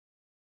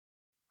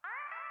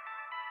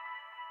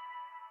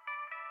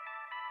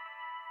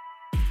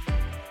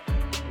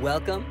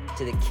Welcome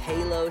to the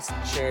Kalos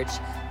Church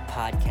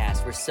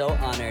podcast. We're so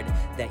honored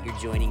that you're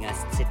joining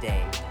us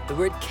today. The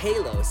word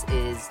kalos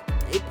is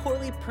a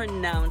poorly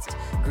pronounced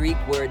Greek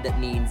word that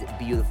means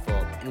beautiful.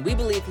 And we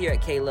believe here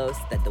at Kalos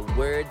that the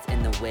words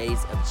and the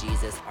ways of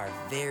Jesus are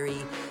very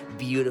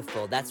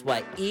beautiful. That's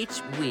why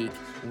each week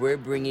we're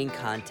bringing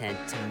content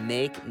to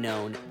make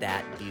known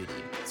that beauty.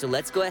 So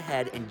let's go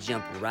ahead and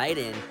jump right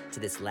in to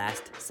this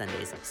last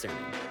Sunday's sermon.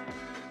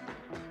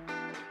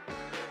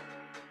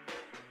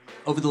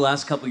 Over the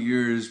last couple of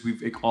years,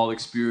 we've all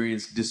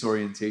experienced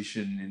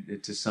disorientation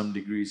to some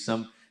degree,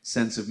 some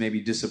sense of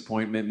maybe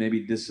disappointment,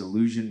 maybe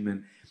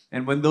disillusionment.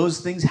 And when those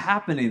things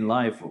happen in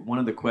life, one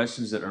of the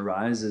questions that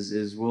arises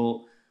is,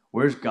 well,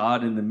 where's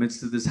God in the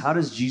midst of this? How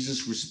does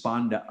Jesus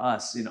respond to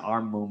us in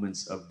our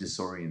moments of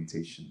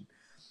disorientation?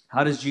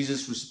 How does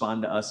Jesus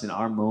respond to us in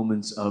our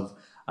moments of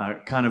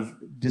kind of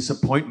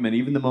disappointment,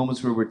 even the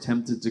moments where we're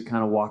tempted to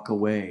kind of walk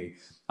away?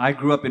 I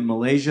grew up in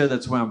Malaysia.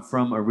 That's where I'm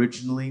from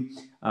originally.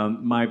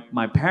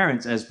 My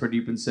parents, as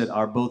Pradeepan said,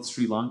 are both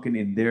Sri Lankan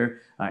in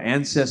their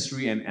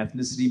ancestry and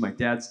ethnicity. My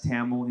dad's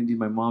Tamil Indian,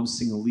 my mom's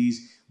Sinhalese,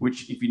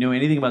 which, if you know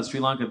anything about Sri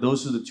Lanka,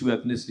 those are the two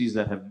ethnicities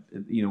that have,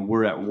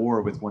 were at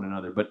war with one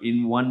another. But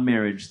in one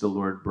marriage, the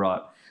Lord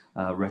brought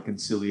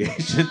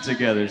reconciliation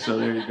together. So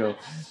there you go.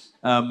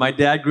 My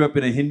dad grew up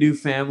in a Hindu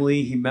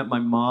family. He met my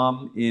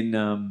mom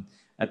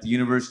at the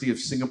University of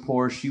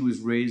Singapore. She was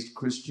raised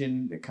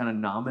Christian, kind of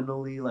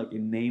nominally, like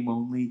in name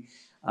only.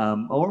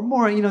 Or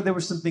more, there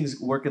were some things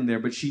working there,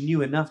 but she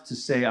knew enough to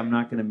say, I'm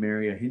not going to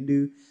marry a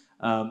Hindu.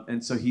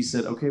 And so he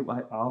said, okay,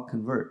 well, I'll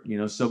convert.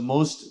 So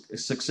most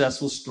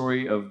successful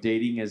story of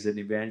dating as an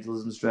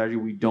evangelism strategy,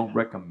 we don't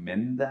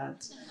recommend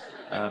that.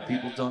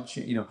 People don't,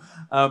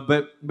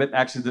 but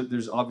actually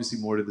there's obviously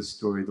more to the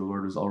story. The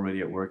Lord was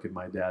already at work in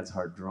my dad's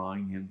heart,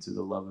 drawing him to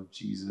the love of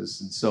Jesus.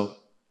 And so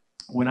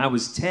when I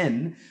was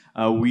 10,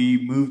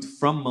 we moved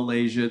from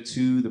Malaysia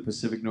to the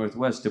Pacific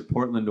Northwest, to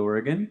Portland,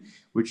 Oregon,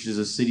 which is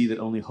a city that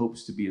only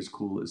hopes to be as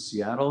cool as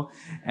Seattle.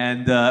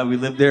 And we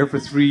lived there for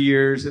 3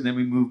 years, and then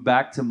we moved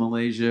back to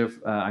Malaysia.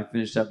 I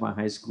finished up my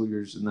high school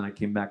years, and then I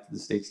came back to the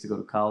States to go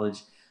to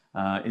college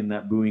in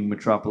that booming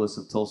metropolis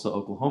of Tulsa,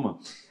 Oklahoma,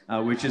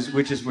 which is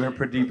where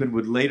Pradeepan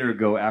would later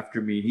go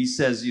after me. He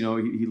says,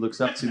 he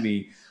looks up to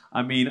me.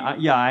 I mean,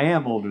 I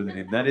am older than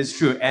him. That is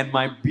true. And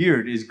my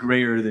beard is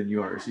grayer than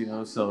yours,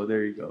 so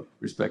there you go.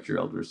 Respect your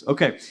elders.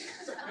 Okay.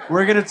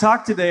 We're going to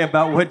talk today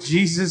about what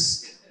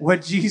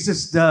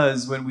Jesus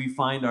does when we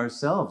find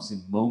ourselves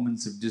in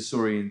moments of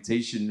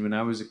disorientation. When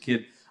I was a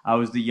kid, I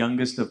was the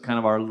youngest of kind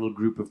of our little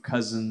group of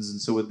cousins. And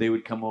so they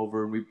would come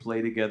over and we'd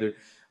play together.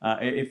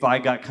 If I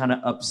got kind of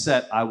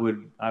upset, I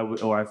would,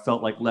 or I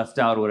felt like left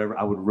out or whatever,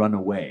 I would run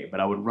away. But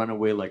I would run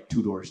away like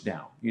 2 doors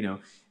down,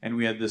 And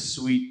we had this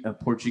sweet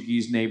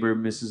Portuguese neighbor,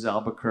 Mrs.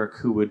 Albuquerque,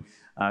 who would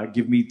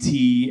give me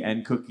tea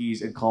and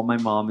cookies and call my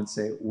mom and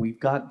say, "We've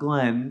got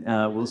Glenn.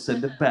 We'll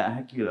send him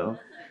back,"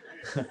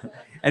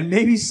 And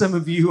maybe some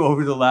of you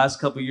over the last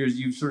couple of years,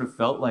 you've sort of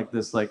felt like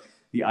this, like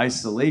the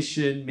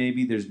isolation.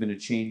 Maybe there's been a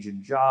change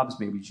in jobs,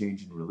 maybe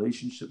change in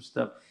relationship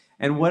stuff.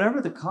 And whatever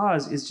the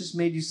cause, it's just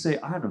made you say,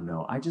 I don't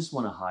know, I just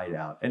want to hide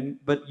out.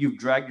 But you've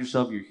dragged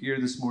yourself, you're here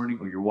this morning,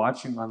 or you're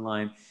watching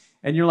online,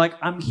 and you're like,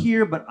 I'm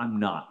here, but I'm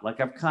not.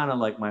 Like, I've kind of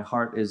like, my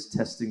heart is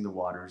testing the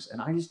waters,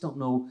 and I just don't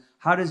know,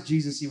 how does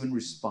Jesus even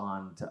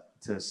respond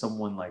to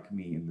someone like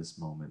me in this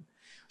moment?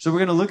 So we're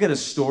going to look at a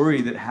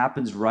story that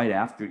happens right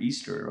after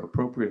Easter,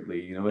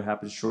 appropriately. It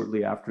happens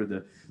shortly after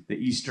the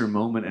Easter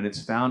moment, and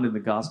it's found in the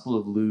Gospel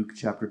of Luke,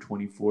 chapter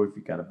 24. If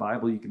you've got a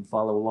Bible, you can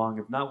follow along.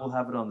 If not, we'll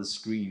have it on the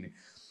screen.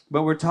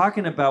 But we're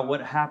talking about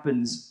what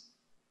happens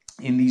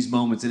in these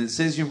moments. And it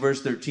says here in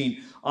verse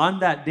 13,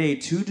 on that day,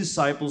 2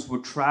 disciples were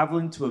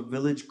traveling to a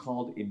village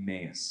called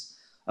Emmaus,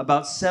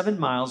 about 7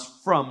 miles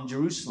from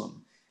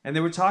Jerusalem. And they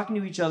were talking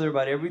to each other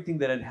about everything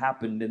that had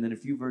happened. And then a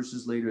few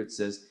verses later it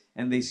says,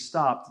 and they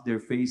stopped,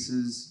 their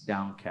faces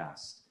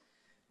downcast.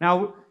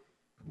 Now,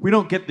 we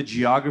don't get the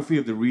geography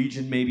of the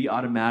region maybe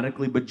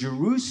automatically, but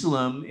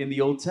Jerusalem in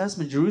the Old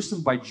Testament,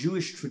 Jerusalem by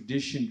Jewish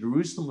tradition,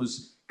 Jerusalem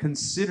was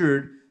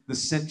considered the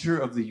center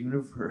of the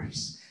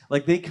universe.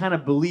 Like, they kind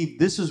of believed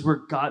this is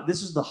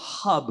the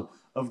hub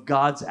of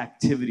God's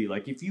activity.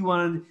 Like, if you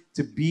wanted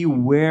to be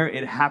where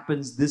it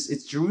happens,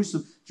 it's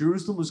Jerusalem.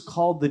 Jerusalem was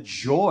called the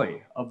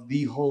joy of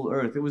the whole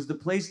earth. It was the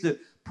place that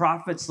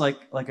prophets like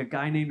a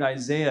guy named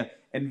Isaiah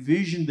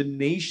envisioned the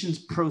nations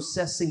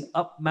processing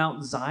up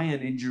Mount Zion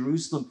in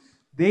Jerusalem.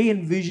 They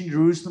envisioned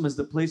Jerusalem as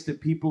the place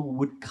that people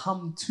would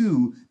come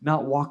to,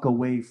 not walk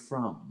away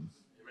from.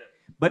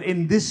 But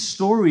in this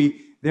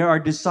story, there are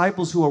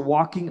disciples who are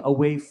walking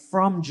away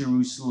from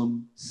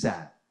Jerusalem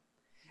sad.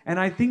 And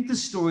I think the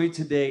story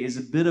today is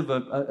a bit of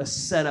a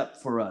setup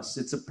for us.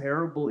 It's a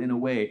parable in a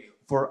way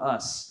for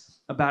us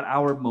about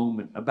our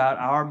moment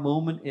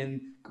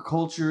in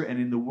culture and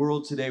in the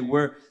world today,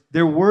 where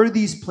there were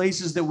these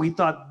places that we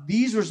thought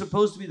these were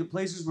supposed to be the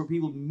places where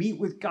people meet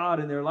with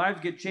God and their lives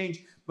get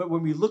changed. But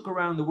when we look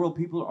around the world,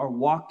 people are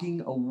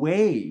walking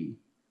away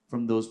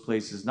from those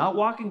places, not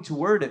walking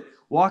toward it,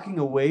 walking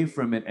away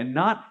from it, and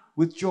not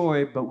with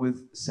joy, but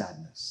with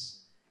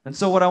sadness. And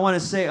so what I want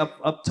to say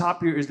up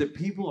top here is that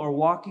people are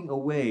walking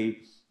away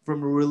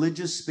from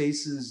religious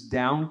spaces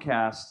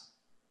downcast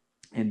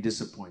and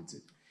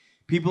disappointed.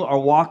 People are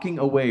walking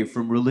away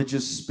from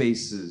religious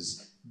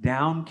spaces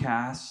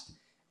downcast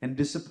and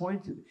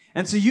disappointed.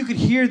 And so you could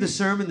hear the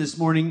sermon this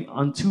morning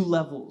on two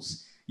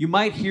levels. You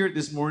might hear it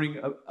this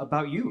morning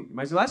about you. You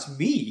might say, well, that's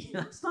me.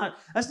 That's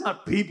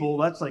not people.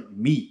 That's like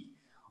me.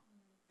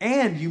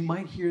 And you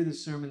might hear the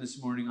sermon this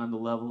morning on the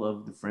level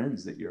of the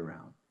friends that you're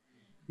around.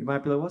 You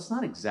might be like, well, it's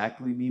not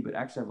exactly me, but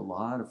actually I have a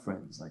lot of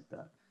friends like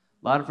that.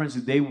 A lot of friends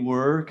who they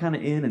were kind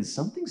of in, and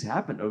something's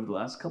happened over the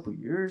last couple of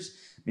years.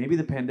 Maybe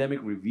the pandemic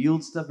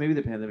revealed stuff. Maybe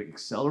the pandemic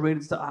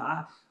accelerated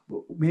stuff.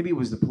 Maybe it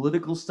was the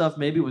political stuff.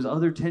 Maybe it was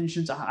other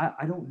tensions.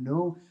 I don't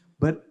know.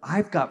 But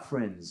I've got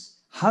friends.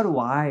 How do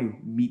I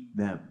meet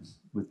them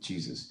with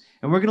Jesus?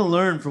 And we're going to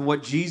learn from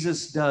what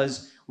Jesus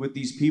does with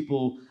these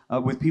people,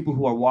 with people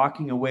who are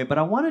walking away. But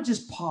I want to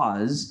just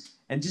pause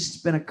and just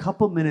spend a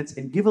couple minutes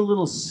and give a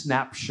little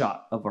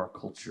snapshot of our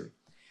culture.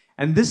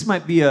 And this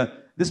might be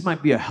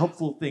a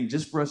helpful thing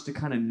just for us to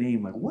kind of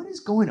name, like, what is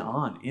going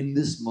on in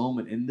this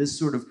moment, in this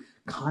sort of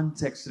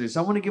context today.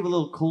 So I want to give a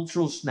little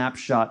cultural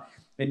snapshot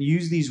and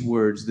use these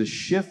words: the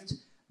shift,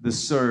 the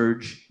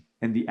surge,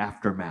 and the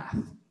aftermath.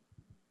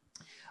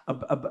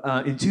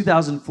 In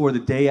 2004, the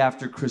day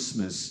after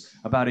Christmas,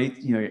 about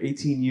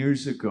 18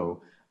 years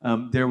ago,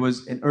 there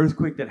was an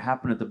earthquake that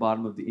happened at the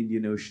bottom of the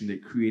Indian Ocean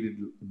that created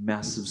a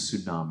massive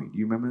tsunami. Do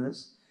you remember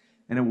this?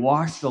 And it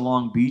washed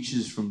along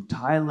beaches from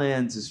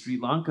Thailand to Sri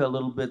Lanka, a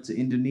little bit to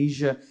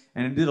Indonesia,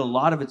 and it did a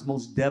lot of its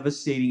most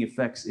devastating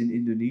effects in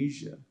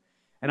Indonesia.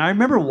 And I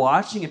remember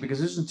watching it because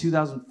this was in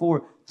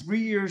 2004. 3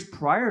 years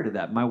prior to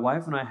that, my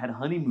wife and I had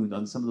honeymooned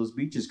on some of those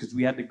beaches because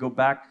we had to go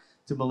back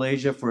to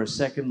Malaysia for a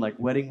second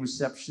wedding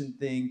reception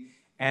thing.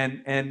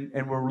 And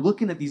we're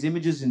looking at these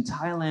images in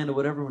Thailand or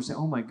whatever, and we're saying,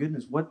 oh my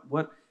goodness,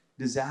 what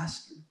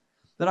disaster.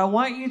 That I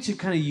want you to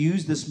kind of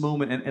use this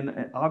moment,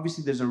 and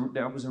obviously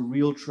there was a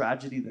real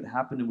tragedy that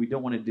happened, and we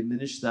don't want to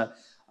diminish that.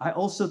 I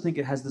also think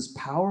it has this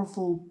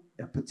powerful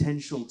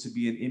potential to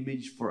be an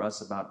image for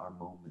us about our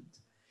moment.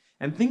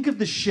 And think of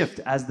the shift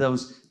as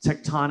those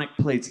tectonic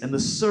plates and the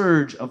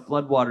surge of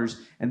floodwaters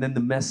and then the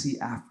messy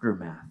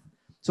aftermath.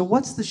 So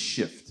what's the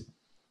shift?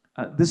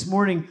 This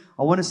morning,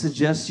 I want to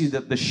suggest to you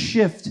that the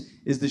shift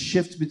is the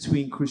shift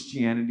between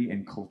Christianity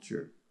and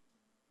culture.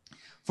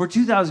 For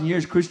 2,000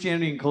 years,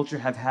 Christianity and culture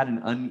have had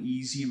an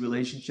uneasy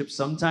relationship.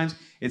 Sometimes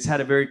it's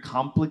had a very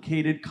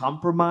complicated,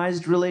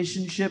 compromised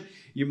relationship.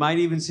 You might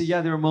even say,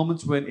 yeah, there were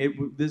moments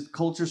when this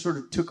culture sort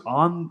of took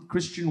on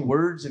Christian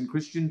words and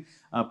Christian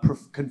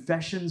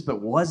confessions,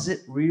 but was it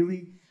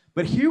really?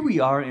 But here we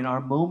are in our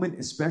moment,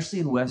 especially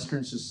in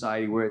Western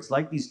society, where it's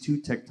like these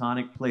two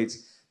tectonic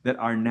plates that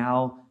are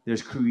now,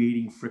 there's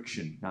creating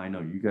friction. Now, I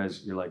know you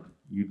guys, you're like,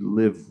 you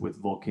live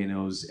with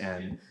volcanoes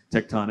and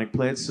tectonic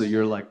plates, so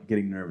you're like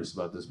getting nervous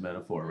about this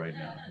metaphor right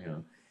now, you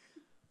know.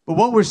 But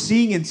what we're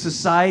seeing in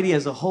society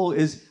as a whole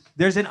is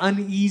there's an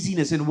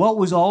uneasiness, and what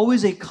was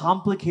always a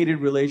complicated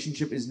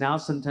relationship is now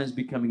sometimes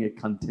becoming a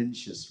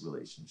contentious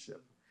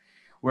relationship,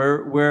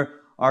 where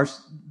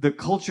the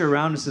culture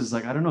around us is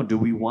like, I don't know, do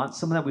we want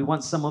some of that? We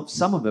want some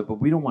of it,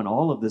 but we don't want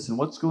all of this. And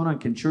what's going on?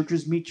 Can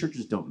churches meet?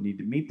 Churches don't need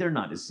to meet. They're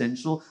not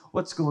essential.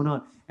 What's going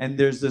on? And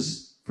there's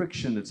this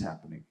friction that's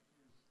happening.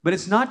 But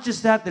it's not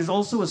just that. There's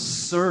also a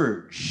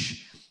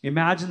surge.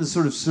 Imagine the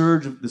sort of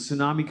surge of the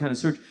tsunami kind of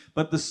surge.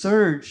 But the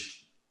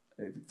surge,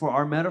 for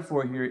our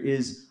metaphor here,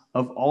 is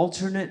of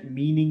alternate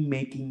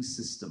meaning-making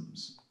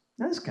systems.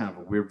 That's kind of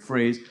a weird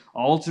phrase.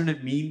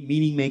 Alternate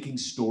meaning-making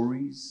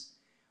stories.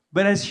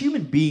 But as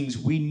human beings,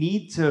 we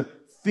need to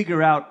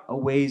figure out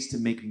ways to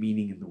make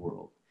meaning in the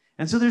world.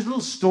 And so there's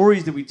little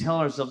stories that we tell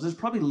ourselves. There's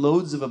probably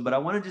loads of them, but I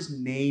want to just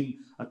name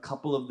a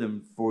couple of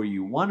them for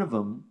you. One of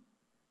them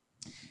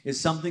is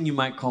something you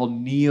might call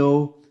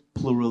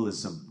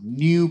neo-pluralism,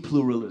 new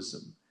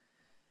pluralism.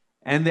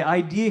 And the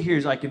idea here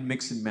is I can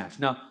mix and match.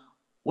 Now,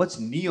 what's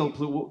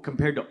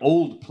compared to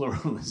old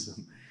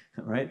pluralism,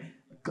 right?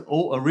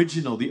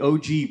 Original, the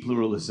OG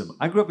pluralism.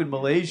 I grew up in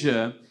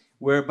Malaysia,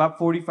 where about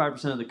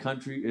 45% of the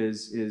country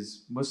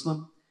is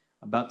Muslim,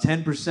 about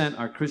 10%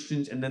 are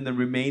Christians, and then the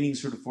remaining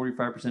sort of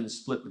 45%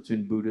 is split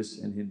between Buddhists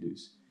and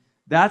Hindus.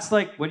 That's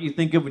like what you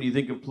think of when you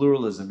think of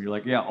pluralism. You're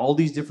like, yeah, all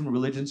these different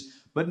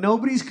religions, but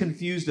nobody's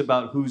confused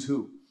about who's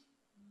who,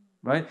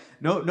 right?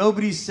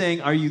 Nobody's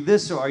saying, are you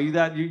this or are you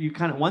that? You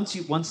kind of,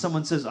 once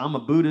someone says, I'm a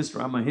Buddhist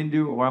or I'm a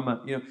Hindu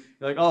or you're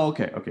like, oh,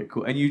 okay,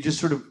 cool. And you just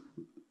sort of,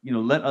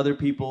 let other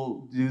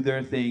people do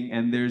their thing,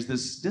 and there's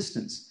this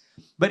distance.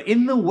 But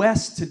in the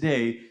West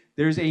today,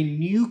 there's a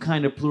new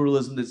kind of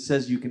pluralism that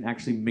says you can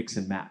actually mix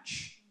and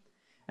match.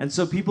 And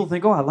so people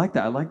think, oh, I like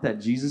that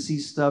Jesus-y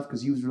stuff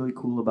because he was really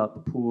cool about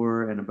the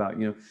poor and about,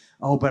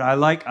 but I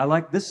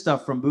like this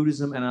stuff from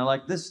Buddhism and I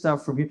like this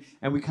stuff from here.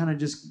 And we kind of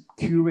just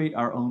curate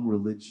our own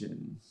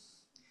religion.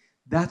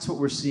 That's what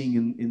we're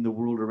seeing in the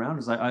world around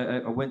us.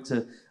 I went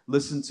to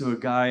listened to a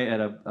guy at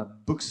a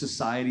book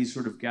society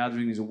sort of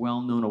gathering. He's a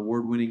well-known,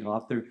 award-winning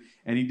author,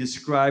 and he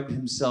described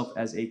himself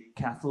as a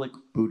Catholic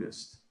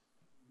Buddhist.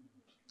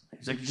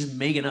 He's like, you're just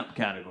making up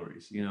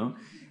categories, you know?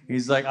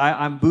 He's like,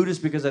 I'm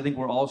Buddhist because I think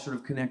we're all sort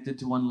of connected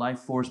to one life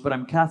force, but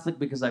I'm Catholic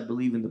because I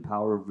believe in the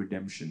power of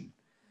redemption.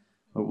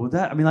 But with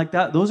that, I mean, like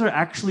that, those are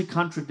actually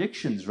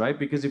contradictions, right?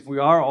 Because if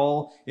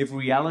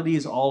reality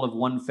is all of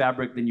one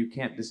fabric, then you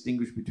can't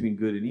distinguish between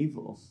good and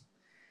evil.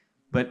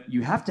 But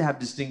you have to have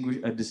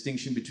a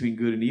distinction between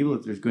good and evil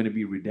if there's going to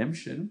be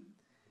redemption.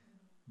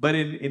 But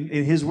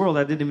in his world,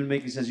 that didn't even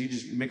make any sense. You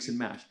just mix and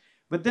match.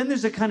 But then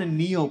there's a kind of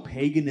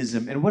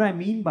neo-paganism. And what I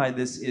mean by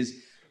this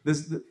is,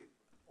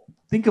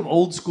 think of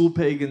old school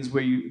pagans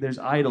where there's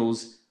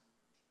idols.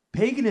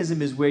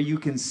 Paganism is where you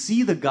can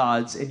see the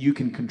gods and you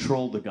can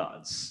control the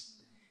gods.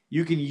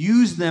 You can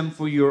use them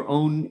for your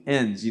own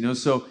ends. You know,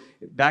 so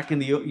back in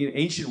the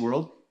ancient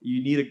world,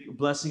 you need a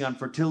blessing on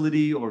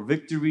fertility or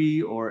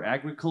victory or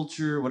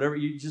agriculture, whatever.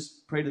 You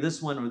just pray to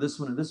this one or this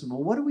one or this one.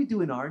 Well, what do we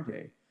do in our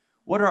day?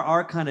 What are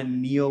our kind of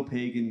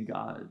neo-pagan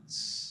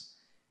gods?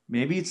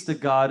 Maybe it's the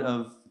god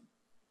of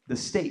the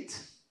state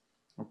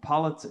or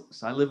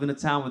politics. I live in a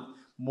town with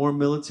more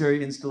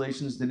military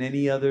installations than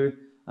any other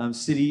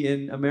city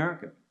in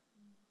America.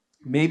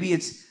 Maybe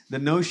it's the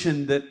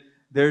notion that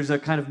there's a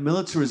kind of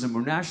militarism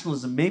or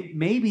nationalism.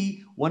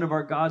 Maybe one of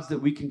our gods that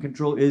we can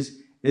control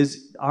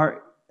is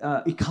our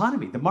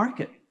economy, the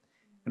market.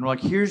 And we're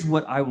like, here's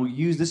what I will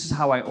use. This is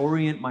how I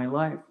orient my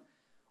life.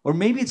 Or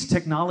maybe it's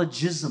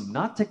technologism,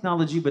 not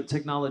technology, but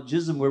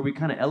technologism, where we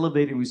kind of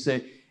elevate it and we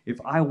say, if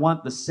I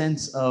want the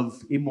sense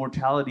of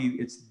immortality,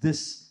 it's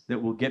this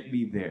that will get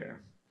me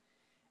there.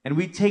 And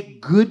we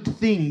take good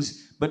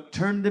things, but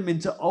turn them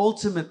into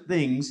ultimate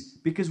things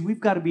because we've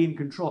got to be in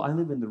control. I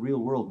live in the real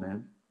world,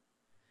 man.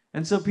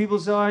 And so people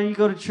say, oh, you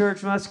go to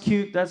church, well, that's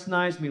cute, that's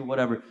nice, I mean,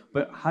 whatever.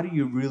 But how do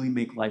you really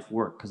make life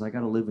work? Because I got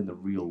to live in the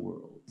real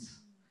world.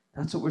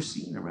 That's what we're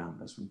seeing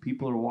around us when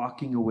people are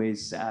walking away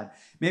sad.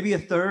 Maybe a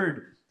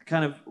third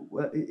kind of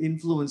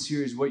influence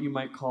here is what you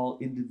might call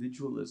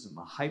individualism,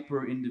 a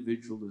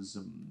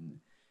hyper-individualism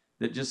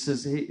that just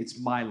says, hey, it's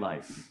my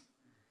life.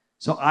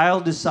 So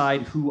I'll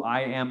decide who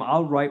I am.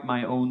 I'll write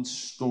my own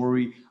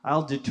story.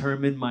 I'll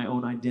determine my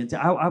own identity.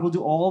 I will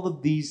do all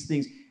of these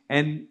things.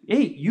 And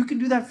hey, you can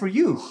do that for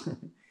you.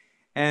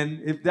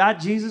 And if that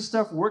Jesus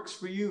stuff works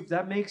for you, if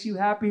that makes you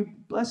happy,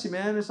 bless you,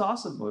 man. It's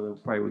awesome. Well,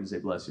 they probably wouldn't say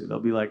bless you. They'll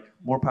be like,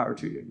 more power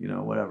to you,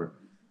 whatever.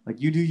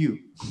 Like, you do you.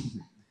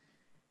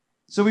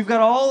 So we've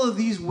got all of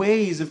these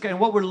ways of, and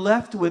what we're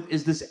left with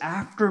is this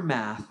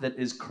aftermath that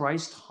is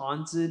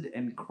Christ-haunted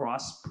and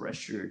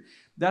cross-pressured.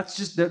 That's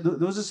just,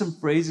 those are some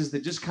phrases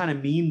that just kind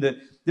of mean that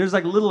there's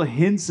like little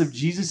hints of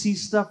Jesus-y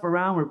stuff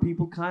around where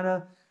people kind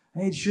of,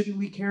 hey, shouldn't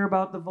we care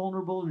about the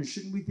vulnerable and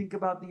shouldn't we think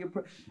about the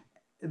oppressed?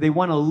 They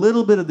want a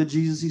little bit of the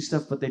Jesus-y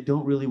stuff, but they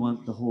don't really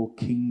want the whole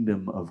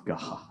kingdom of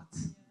God.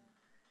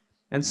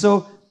 And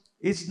so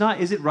it's not,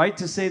 is it right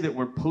to say that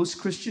we're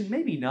post-Christian?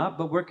 Maybe not,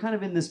 but we're kind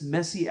of in this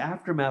messy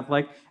aftermath,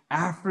 like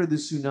after the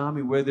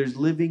tsunami, where there's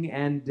living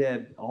and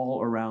dead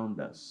all around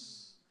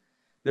us.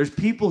 There's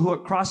people who are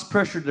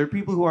cross-pressured. There are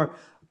people who are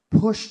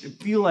pushed and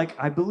feel like,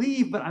 I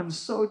believe, but I'm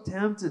so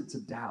tempted to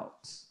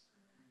doubt.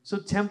 So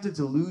tempted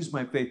to lose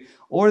my faith.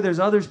 Or there's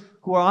others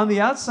who are on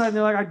the outside and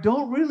they're like, I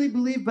don't really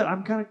believe, but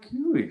I'm kind of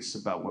curious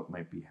about what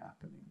might be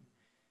happening.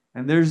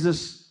 And there's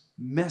this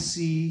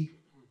messy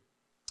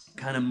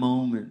kind of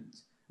moment.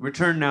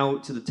 Return now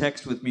to the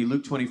text with me,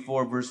 Luke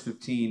 24, verse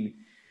 15.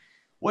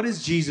 What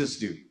does Jesus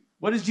do?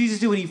 What does Jesus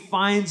do when he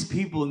finds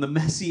people in the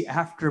messy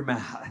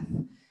aftermath?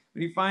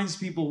 When he finds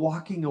people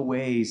walking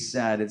away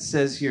sad. It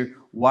says here,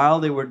 while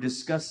they were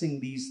discussing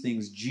these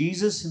things,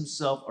 Jesus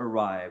himself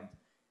arrived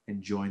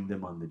and joined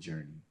them on the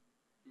journey.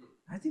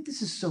 I think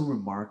this is so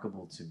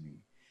remarkable to me.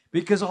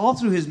 Because all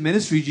through his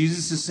ministry,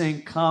 Jesus is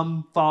saying,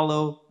 come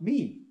follow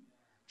me.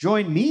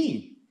 Join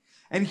me.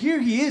 And here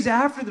he is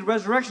after the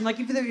resurrection. Like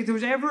if there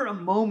was ever a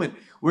moment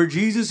where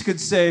Jesus could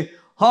say,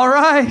 all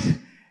right,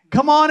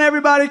 come on,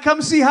 everybody,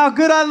 come see how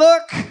good I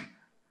look.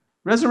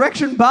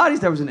 Resurrection bodies.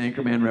 That was an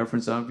Anchorman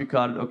reference. I don't know if you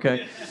caught it.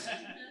 Okay.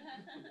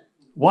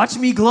 Watch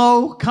me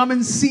glow. Come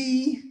and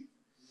see.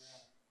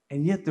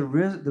 And yet the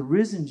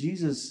risen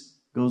Jesus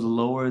goes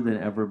lower than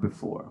ever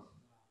before.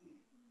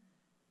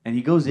 And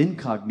he goes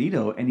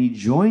incognito and he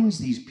joins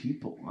these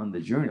people on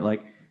the journey.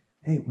 Like,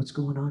 hey, what's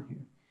going on here?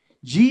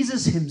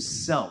 Jesus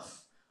himself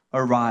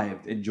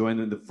arrived and joined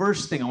them. The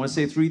first thing, I want to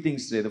say three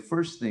things today. The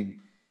first thing,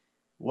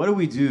 what do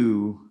we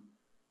do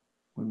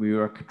when we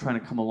are trying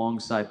to come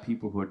alongside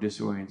people who are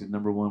disoriented?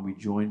 Number one, we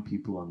join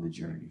people on the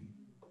journey.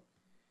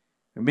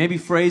 Or maybe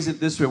phrase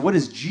it this way. What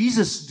does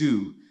Jesus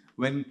do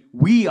when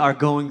we are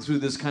going through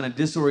this kind of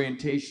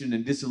disorientation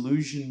and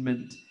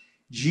disillusionment?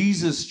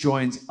 Jesus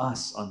joins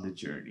us on the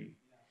journey.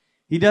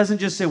 He doesn't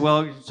just say,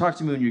 well, talk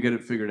to me when you get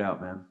it figured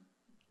out, man.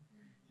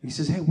 He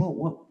says, hey,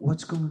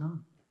 what's going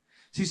on?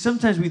 See,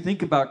 sometimes we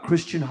think about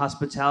Christian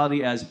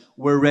hospitality as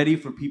we're ready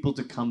for people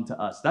to come to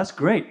us. That's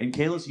great. And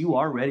Kalos, you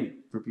are ready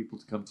for people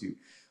to come to you.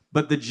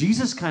 But the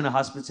Jesus kind of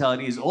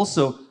hospitality is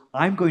also,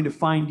 I'm going to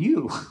find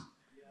you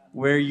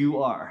where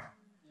you are.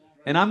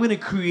 And I'm going to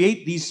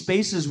create these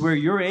spaces where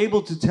you're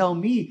able to tell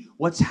me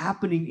what's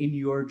happening in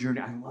your journey.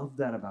 I love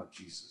that about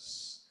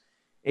Jesus.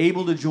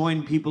 Able to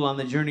join people on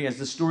the journey. As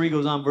the story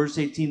goes on, verse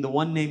 18, the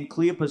one named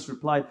Cleopas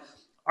replied,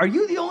 "Are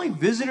you the only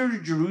visitor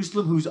to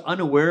Jerusalem who's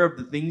unaware of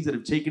the things that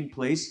have taken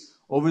place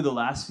over the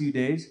last few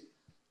days?"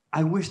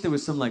 I wish there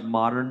was some like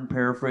modern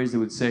paraphrase that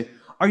would say,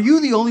 "Are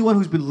you the only one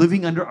who's been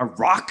living under a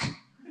rock?"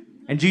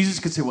 And Jesus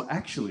could say, "Well,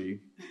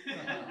 actually,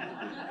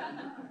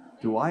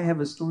 do I have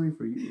a story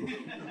for you?"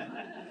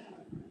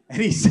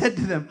 And he said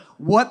to them,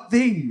 "What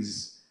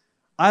things?"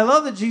 I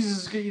love that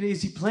Jesus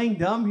is he playing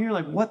dumb here?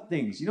 Like, what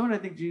things? You know what I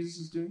think Jesus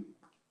is doing?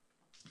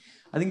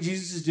 I think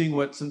Jesus is doing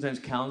what sometimes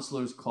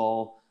counselors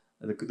call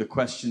the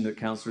question that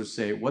counselors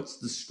say, what's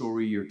the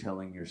story you're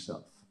telling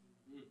yourself?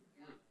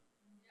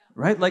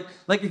 Right? Like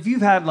if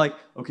you've had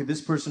okay,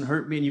 this person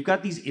hurt me, and you've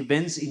got these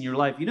events in your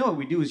life, you know what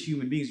we do as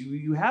human beings?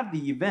 You have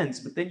the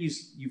events, but then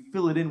you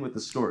fill it in with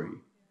the story.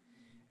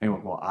 And you're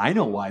like, well, I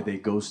know why they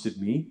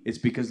ghosted me. It's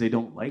because they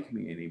don't like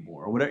me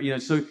anymore, or whatever.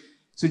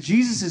 So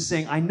Jesus is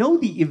saying, I know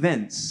the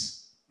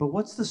events, but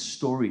what's the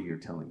story you're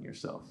telling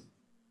yourself?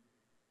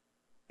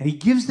 And he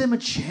gives them a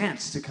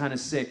chance to kind of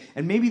say,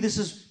 and maybe this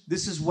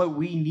is what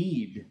we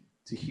need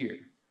to hear.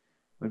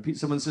 When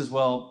someone says,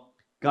 well,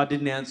 God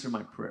didn't answer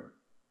my prayer,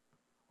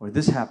 or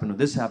this happened, or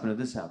this happened, or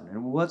this happened.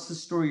 And what's the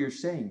story you're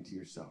saying to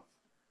yourself?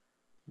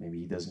 Maybe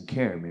he doesn't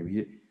care.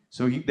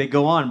 They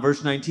go on,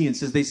 verse 19, it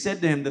says, they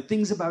said to him, the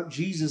things about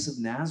Jesus of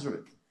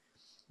Nazareth.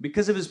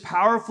 Because of his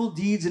powerful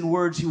deeds and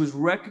words, he was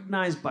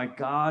recognized by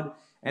God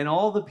and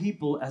all the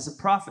people as a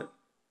prophet.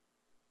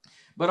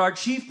 But our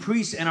chief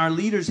priests and our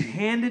leaders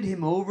handed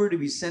him over to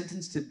be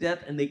sentenced to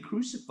death, and they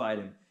crucified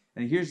him.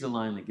 And here's the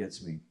line that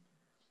gets me.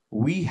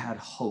 We had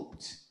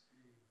hoped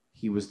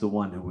he was the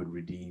one who would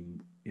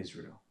redeem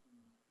Israel.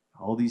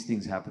 All these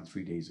things happened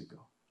 3 days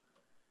ago.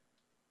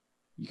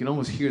 You can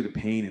almost hear the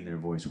pain in their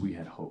voice. We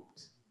had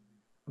hoped.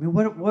 I mean,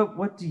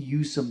 what do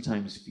you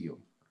sometimes feel?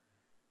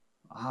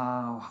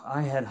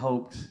 I had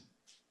hoped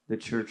the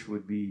church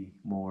would be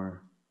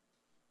more.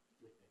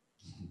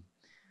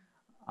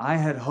 I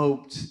had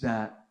hoped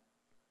that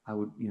I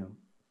would,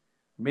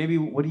 maybe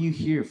what do you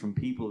hear from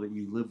people that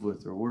you live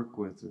with or work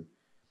with?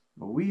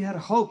 We had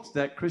hoped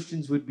that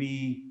Christians would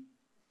be,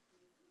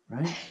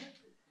 right?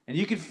 And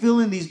you can fill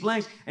in these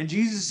blanks. And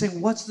Jesus is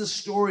saying, what's the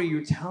story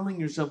you're telling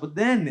yourself? But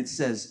then it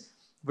says,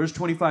 verse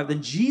 25,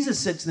 then Jesus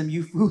said to them,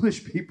 you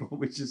foolish people,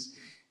 which is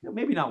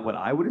maybe not what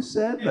I would have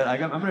said, but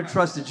I'm going to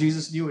trust that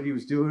Jesus knew what he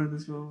was doing in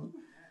this moment.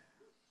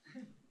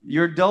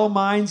 Your dull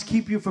minds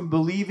keep you from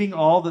believing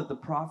all that the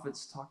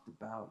prophets talked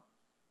about.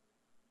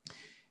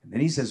 And then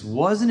he says,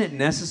 wasn't it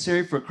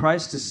necessary for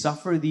Christ to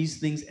suffer these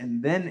things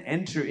and then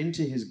enter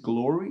into his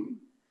glory?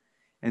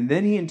 And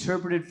then he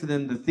interpreted for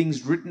them the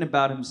things written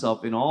about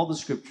himself in all the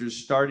scriptures,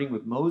 starting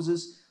with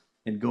Moses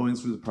and going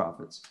through the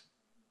prophets.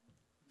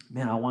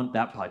 Man, I want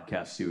that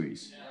podcast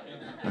series,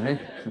 right?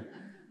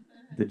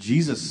 The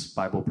Jesus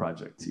Bible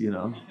Project,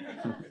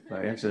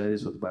 Actually, that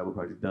is what the Bible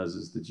Project does,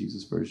 is the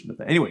Jesus version of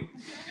that. Anyway,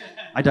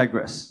 I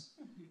digress.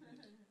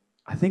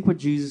 I think what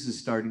Jesus is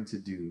starting to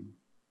do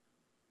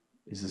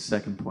is the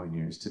second point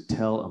here, is to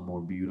tell a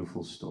more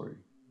beautiful story.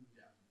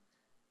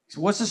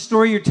 So what's the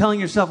story you're telling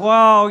yourself?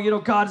 Wow,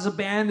 God has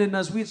abandoned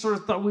us. We sort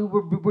of thought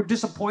we're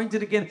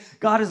disappointed again.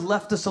 God has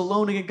left us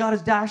alone again. God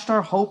has dashed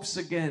our hopes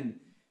again.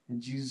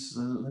 And Jesus,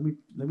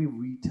 let me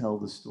retell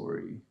the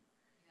story.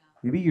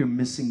 Maybe you're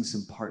missing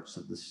some parts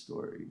of the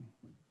story.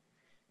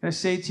 Can I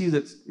say to you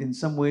that in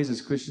some ways as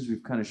Christians,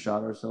 we've kind of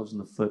shot ourselves in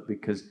the foot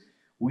because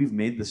we've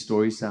made the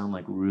story sound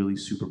like really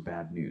super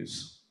bad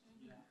news.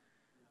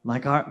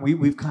 Like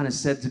we've kind of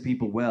said to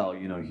people, well,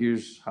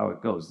 here's how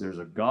it goes. There's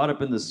a God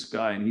up in the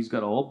sky, and he's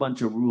got a whole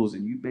bunch of rules,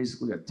 and you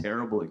basically are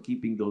terrible at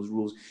keeping those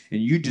rules,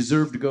 and you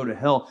deserve to go to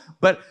hell.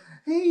 But,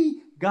 hey,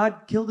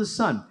 God killed his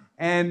son.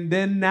 And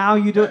then now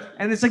you do it.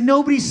 And it's like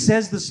nobody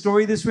says the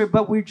story this way,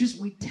 but we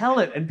tell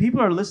it. And people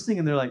are listening,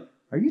 and they're like,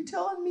 are you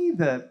telling me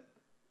that?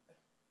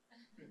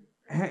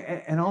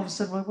 And all of a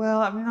sudden, we're like,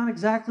 well, I mean, not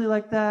exactly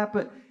like that,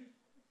 but...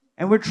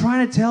 And we're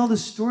trying to tell the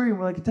story, and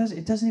we're like, it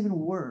doesn't even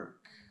work.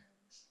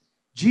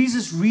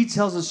 Jesus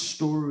retells a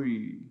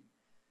story.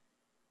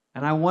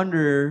 And I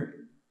wonder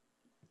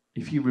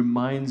if he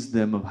reminds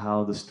them of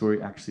how the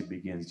story actually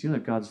begins. Do you know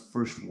that God's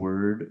first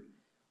word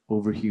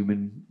over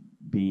human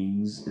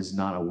beings is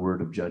not a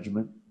word of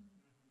judgment?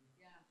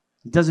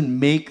 He doesn't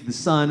make the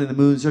sun and the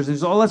moon and stars and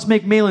says, oh, let's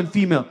make male and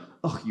female.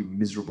 Oh, you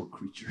miserable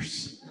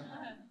creatures.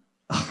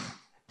 Oh,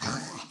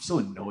 I'm so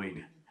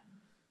annoyed.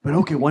 But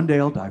okay, one day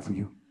I'll die for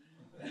you.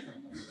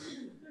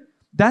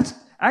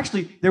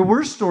 Actually, there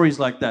were stories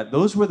like that.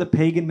 Those were the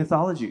pagan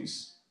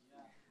mythologies.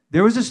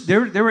 There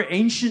were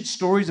ancient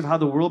stories of how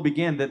the world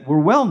began that were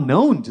well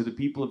known to the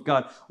people of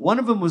God. One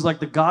of them was like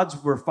the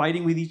gods were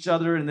fighting with each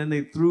other, and then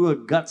they threw a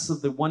guts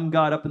of the one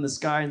god up in the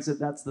sky and said,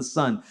 that's the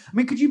sun. I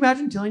mean, could you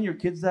imagine telling your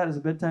kids that as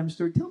a bedtime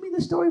story? Tell me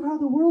the story of how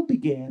the world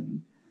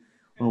began.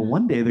 Well,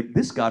 one day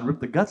this god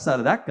ripped the guts out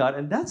of that god,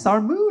 and that's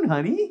our moon,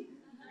 honey.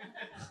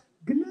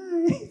 Good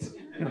night.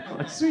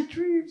 Like, sweet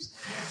dreams.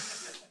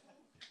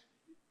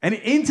 And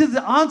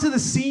onto the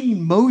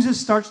scene, Moses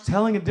starts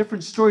telling a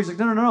different story. He's like,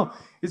 no.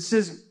 It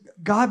says,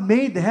 God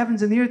made the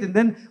heavens and the earth. And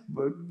then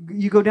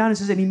you go down and it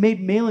says, and he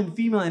made male and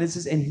female. And it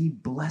says, and he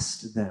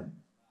blessed them.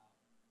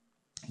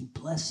 He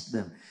blessed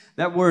them.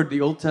 That word,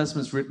 the Old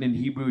Testament's written in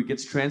Hebrew. It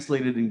gets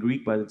translated in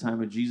Greek by the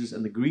time of Jesus.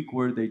 And the Greek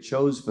word they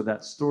chose for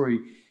that story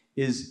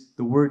is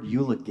the word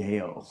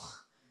eulogeo.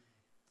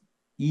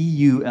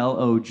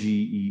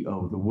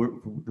 E-U-L-O-G-E-O.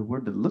 The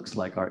word that looks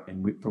like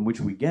from which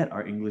we get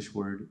our English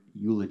word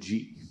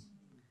eulogy.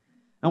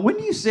 Now, when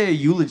do you say a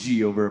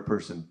eulogy over a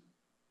person?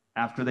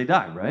 After they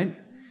die, right?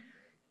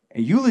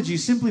 A eulogy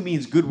simply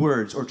means good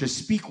words or to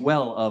speak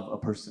well of a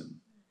person.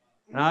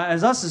 Now,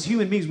 as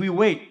human beings, we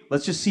wait.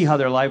 Let's just see how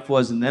their life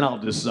was, and then I'll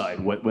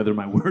decide whether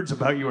my words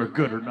about you are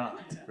good or not,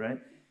 right?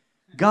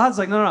 God's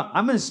like, no.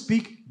 I'm going to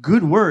speak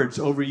good words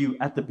over you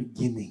at the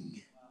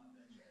beginning.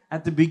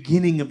 At the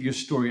beginning of your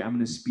story, I'm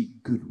going to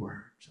speak good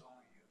words over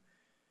you.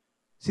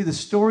 See, the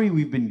story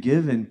we've been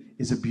given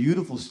is a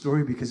beautiful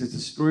story because it's a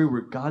story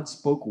where God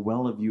spoke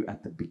well of you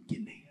at the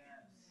beginning.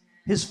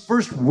 His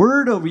first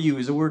word over you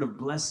is a word of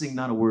blessing,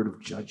 not a word of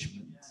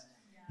judgment.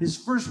 His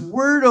first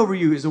word over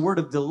you is a word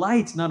of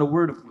delight, not a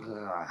word of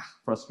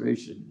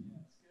frustration.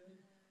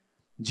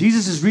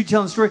 Jesus is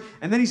retelling the story,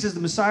 and then he says the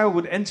Messiah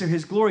would enter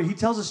his glory. He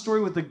tells a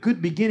story with a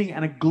good beginning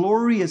and a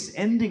glorious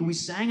ending. We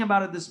sang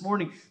about it this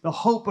morning, the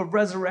hope of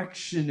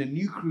resurrection and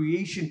new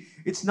creation.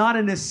 It's not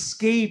an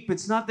escape.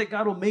 It's not that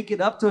God will make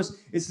it up to us.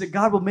 It's that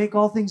God will make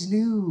all things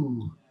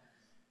new.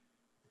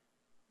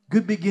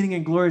 Good beginning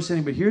and glorious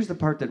ending, but here's the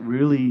part that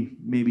really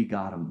maybe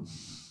got him.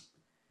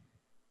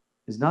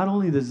 Is not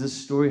only does this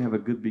story have a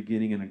good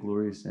beginning and a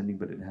glorious ending,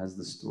 but it has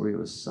the story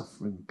of a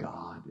suffering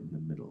God in the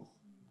middle.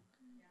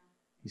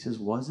 He says,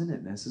 wasn't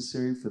it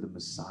necessary for the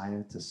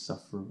Messiah to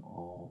suffer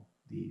all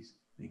these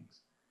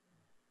things?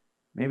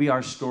 Maybe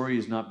our story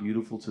is not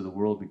beautiful to the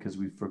world because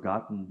we've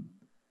forgotten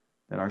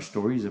that our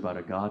story is about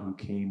a God who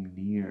came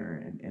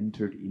near and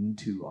entered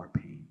into our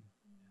pain.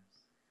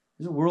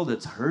 There's a world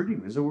that's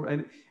hurting.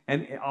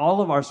 And all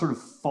of our sort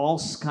of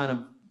false kind of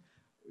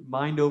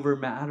mind over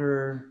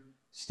matter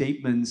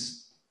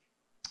statements,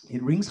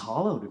 it rings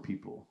hollow to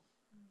people.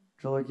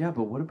 They're like, yeah,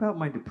 but what about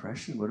my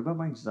depression? What about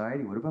my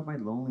anxiety? What about my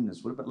loneliness?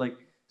 What about, like,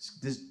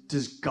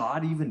 does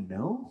God even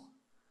know?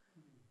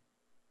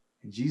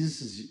 And Jesus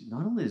says,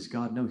 not only does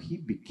God know, he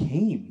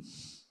became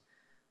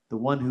the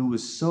one who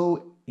was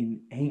so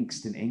in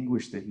angst and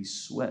anguish that he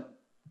sweat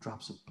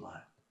drops of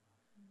blood.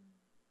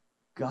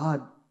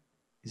 God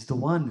is the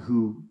one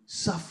who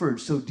suffered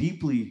so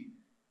deeply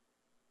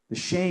the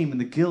shame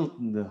and the guilt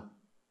and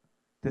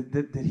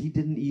that he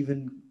didn't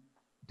even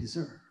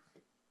deserve.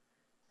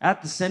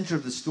 At the center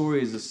of the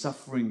story is a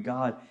suffering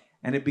God,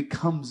 and it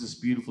becomes this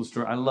beautiful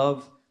story. I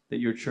love that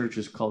your church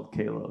is called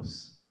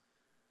Kalos,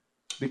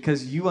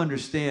 because you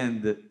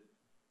understand that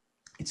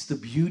it's the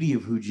beauty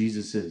of who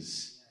Jesus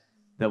is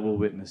that will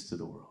witness to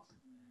the world.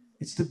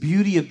 It's the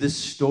beauty of this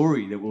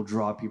story that will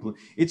draw people in.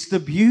 It's the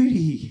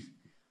beauty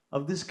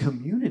of this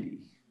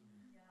community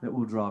that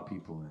will draw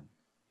people in.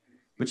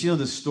 But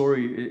the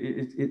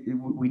story,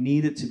 we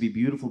need it to be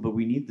beautiful, but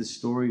we need the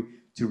story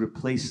to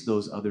replace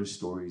those other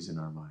stories in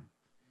our mind.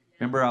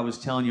 Remember, I was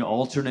telling you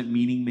alternate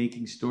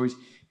meaning-making stories.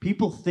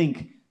 People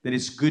think that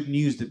it's good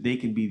news that they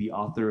can be the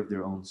author of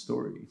their own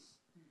story.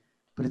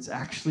 But it's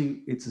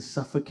a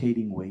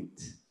suffocating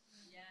weight.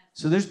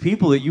 So there's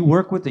people that you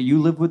work with, that you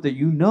live with, that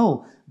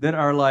that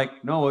are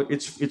like, no,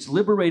 it's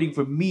liberating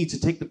for me to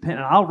take the pen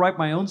and I'll write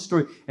my own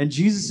story. And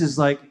Jesus is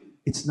like,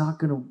 it's not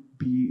going to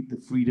be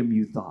the freedom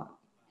you thought.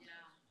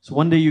 So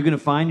one day you're going to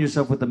find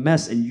yourself with a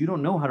mess, and you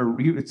don't know how to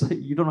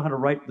you don't know how to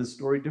write the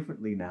story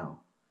differently now.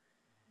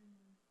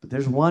 But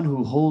there's one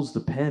who holds the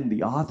pen,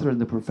 the author and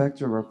the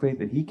perfecter of our faith,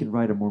 that he can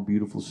write a more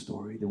beautiful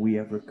story than we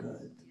ever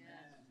could.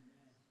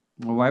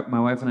 My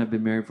wife and I have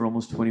been married for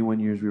almost 21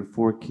 years. We have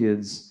 4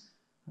 kids.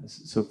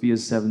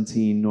 Sophia's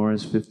 17,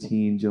 Nora's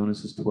 15,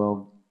 Jonas is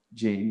 12,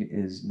 Jane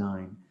is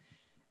 9.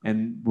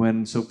 And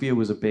when Sophia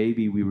was a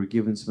baby, we were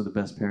given some of the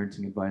best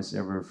parenting advice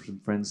ever. Some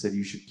friends said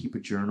you should keep a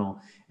journal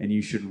and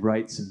you should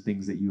write some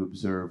things that you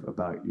observe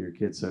about your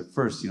kids. So at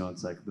first,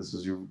 it's like, this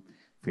is your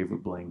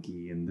favorite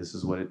blankie and this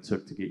is what it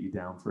took to get you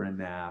down for a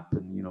nap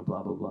and,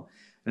 blah, blah, blah.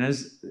 And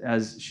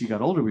as she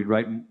got older, we'd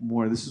write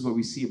more, this is what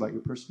we see about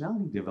your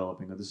personality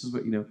developing, or this is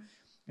what,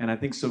 And I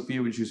think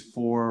Sophia, when she was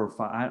 4 or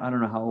 5, I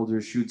don't know how old her,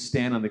 she would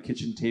stand on the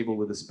kitchen table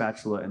with a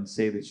spatula and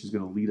say that she's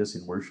going to lead us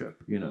in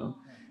worship,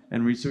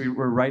 And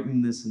we're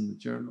writing this in the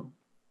journal.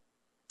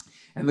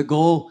 And the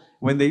goal,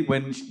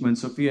 when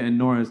Sophia and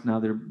Nora, now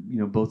they're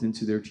both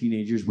into their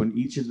teenage years, when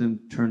each of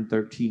them turned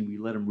 13, we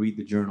let them read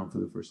the journal for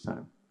the first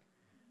time.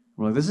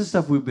 We're like, this is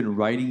stuff we've been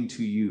writing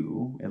to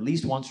you at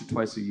least once or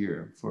twice a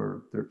year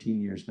for 13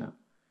 years now.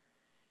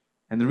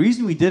 And the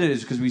reason we did it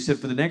is because we said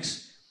for the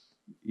next,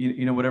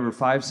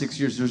 5-6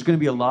 years, there's going to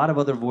be a lot of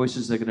other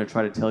voices that are going to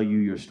try to tell you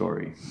your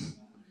story.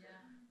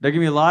 There are going to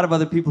be a lot of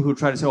other people who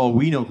try to say, oh,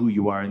 we know who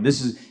you are. And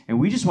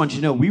we just want you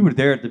to know, we were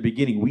there at the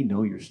beginning. We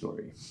know your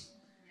story.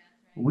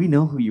 We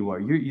know who you are.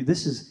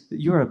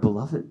 You're a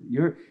beloved.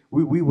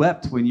 We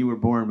wept when you were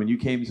born, when you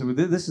came. So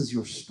this is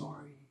your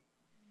story.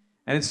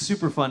 And it's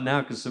super fun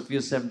now because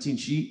Sophia's 17.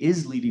 She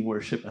is leading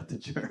worship at the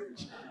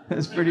church.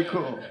 That's pretty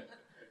cool.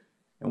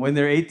 And when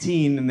they're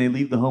 18 and they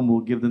leave the home,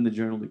 we'll give them the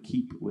journal to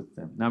keep with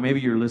them. Now, maybe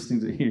you're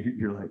listening to here,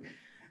 you're like,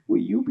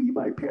 will you be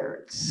my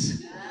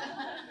parents?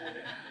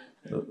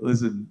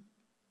 Listen,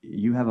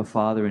 you have a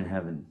Father in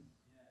heaven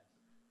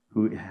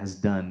who has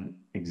done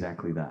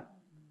exactly that.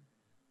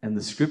 And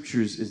the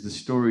scriptures is the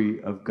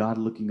story of God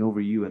looking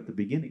over you at the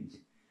beginning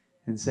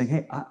and saying,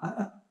 hey,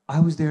 I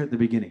was there at the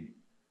beginning.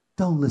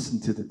 Don't listen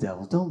to the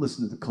devil. Don't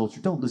listen to the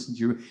culture. Don't listen to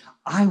your...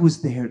 I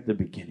was there at the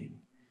beginning.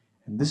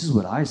 And this is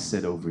what I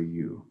said over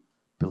you.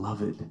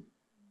 Beloved,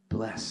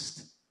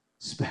 blessed,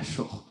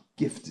 special,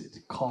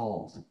 gifted,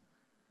 called.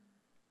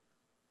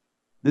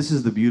 This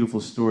is the beautiful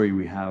story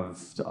we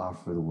have to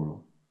offer the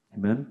world.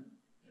 Amen?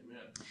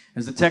 Amen.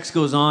 As the text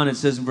goes on, it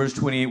says in verse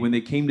 28, when they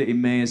came to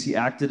Emmaus, he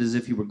acted as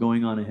if he were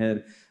going on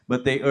ahead.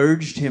 But they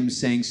urged him,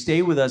 saying,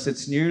 stay with us.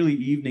 It's nearly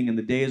evening and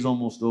the day is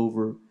almost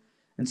over.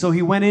 And so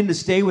he went in to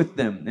stay with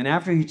them. And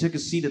after he took a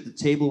seat at the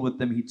table with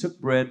them, he took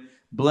bread,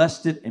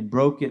 blessed it, and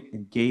broke it,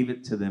 and gave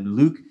it to them.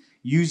 Luke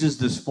uses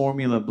this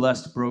formula,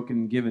 blessed, broken,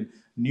 and given,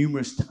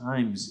 numerous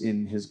times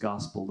in his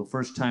gospel. The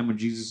first time when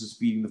Jesus is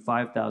feeding the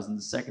 5,000,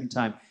 the second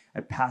time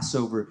at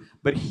Passover.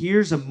 But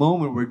here's a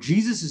moment where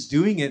Jesus is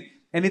doing it,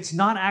 and it's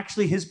not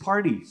actually his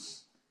party.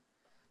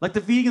 Like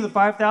the feeding of the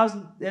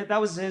 5,000, that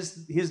was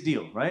his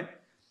deal, right?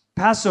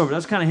 Passover,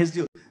 that's kind of his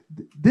deal.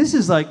 This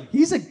is like,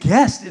 he's a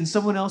guest in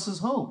someone else's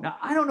home. Now,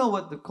 I don't know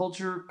what the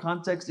culture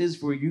context is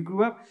for where you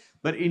grew up,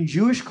 but in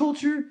Jewish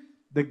culture,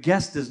 the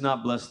guest does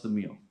not bless the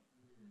meal.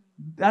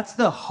 That's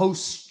the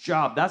host's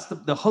job. That's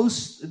the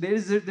host.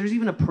 There's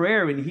even a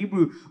prayer in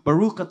Hebrew.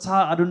 Baruch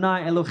atah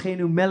Adonai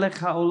Eloheinu melech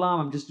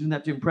haolam. I'm just doing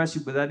that to impress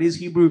you, but that is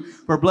Hebrew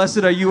for blessed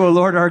are you, O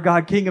Lord our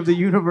God, King of the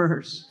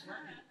universe.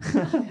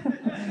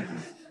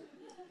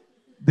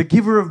 The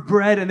giver of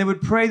bread. And they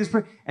would pray this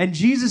prayer. And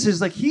Jesus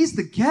is like, he's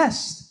the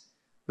guest.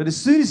 But as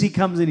soon as he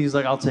comes in, he's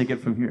like, I'll take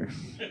it from here.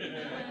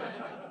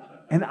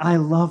 And I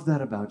love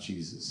that about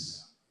Jesus.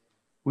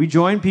 We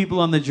join people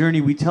on the journey.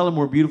 We tell a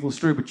more beautiful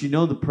story. But you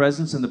know the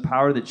presence and the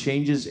power that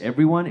changes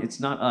everyone? It's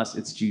not us.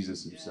 It's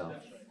Jesus himself.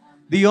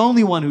 The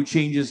only one who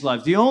changes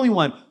lives. The only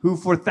one who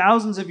for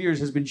thousands of years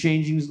has been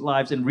changing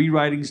lives and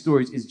rewriting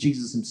stories is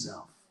Jesus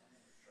himself.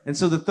 And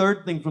so the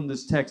third thing from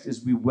this text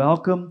is we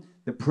welcome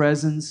the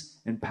presence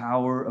and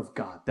power of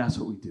God. That's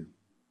what we do.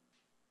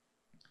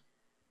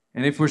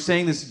 And if we're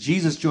saying this,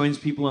 Jesus joins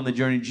people on the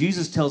journey.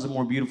 Jesus tells a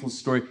more beautiful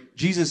story.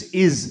 Jesus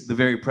is the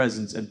very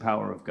presence and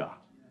power of God.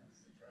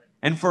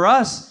 And for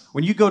us,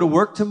 when you go to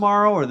work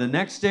tomorrow or the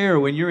next day or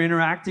when you're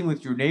interacting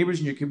with your neighbors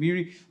in your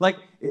community,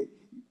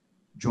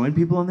 join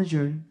people on the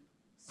journey.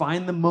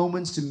 Find the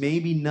moments to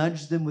maybe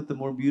nudge them with the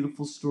more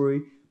beautiful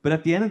story. But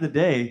at the end of the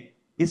day,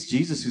 it's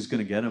Jesus who's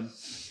going to get them.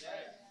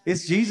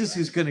 It's Jesus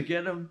who's going to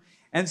get them.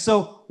 And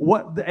so,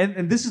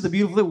 and this is the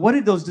beautiful thing. What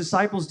did those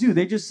disciples do?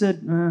 They just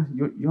said,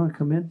 you want to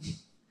come in?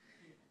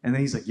 And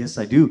then he's like, yes,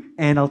 I do.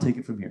 And I'll take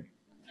it from here.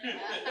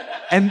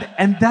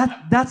 And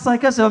that's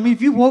like us. I mean,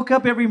 if you woke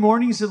up every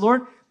morning and said,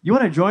 Lord, you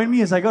want to join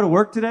me as I go to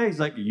work today? He's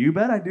like, you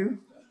bet I do.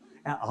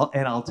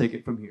 And I'll take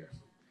it from here.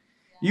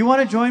 You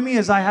want to join me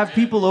as I have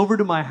people over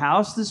to my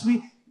house this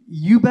week?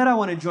 You bet I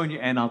want to join you.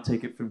 And I'll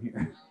take it from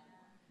here.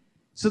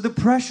 So the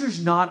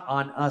pressure's not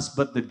on us,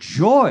 but the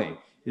joy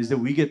is that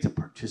we get to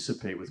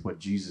participate with what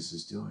Jesus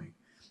is doing.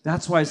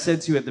 That's why I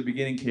said to you at the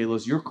beginning,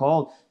 Kalos, you're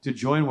called to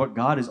join what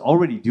God is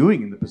already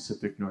doing in the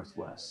Pacific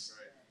Northwest.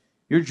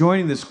 You're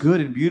joining this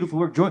good and beautiful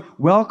work.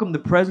 Welcome the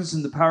presence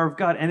and the power of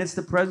God. And it's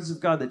the presence of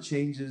God that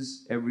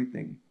changes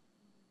everything.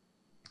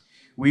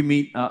 We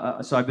meet,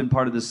 so I've been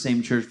part of this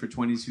same church for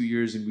 22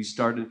 years, and we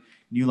started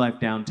New Life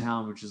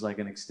Downtown, which is like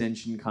an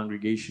extension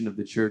congregation of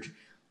the church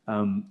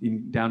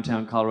in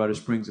downtown Colorado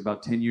Springs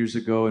about 10 years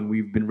ago. And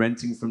we've been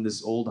renting from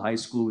this old high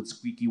school with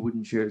squeaky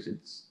wooden chairs.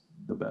 It's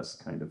the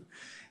best, kind of.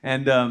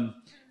 And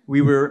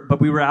we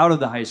were out of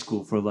the high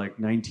school for like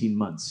 19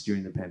 months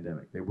during the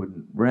pandemic. They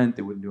wouldn't rent,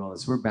 they wouldn't do all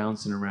this. We're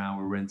bouncing around,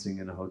 we're renting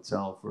in a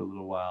hotel for a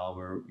little while.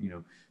 We're,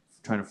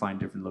 trying to find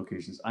different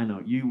locations. I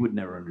know, you would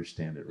never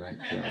understand it, right?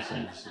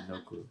 No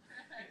clue.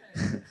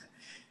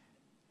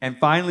 And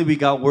finally, we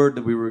got word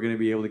that we were going to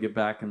be able to get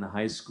back in the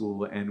high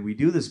school. And we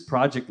do this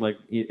project like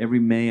every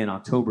May and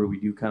October. We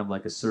do kind of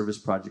like a service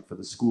project for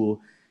the school.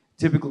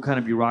 Typical kind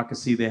of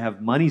bureaucracy. They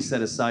have money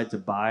set aside to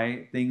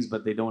buy things,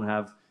 but they don't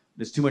have,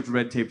 there's too much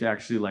red tape to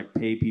actually like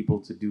pay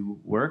people to do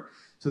work.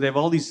 So they have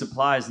all these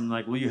supplies and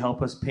like, will you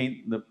help us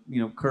paint the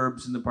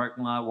curbs in the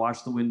parking lot,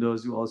 wash the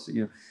windows, do all this,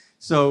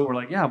 So we're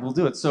like, yeah, we'll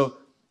do it. So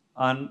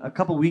on a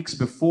couple weeks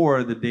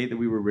before the date that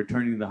we were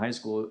returning to the high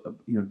school,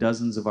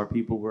 dozens of our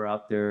people were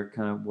out there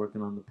kind of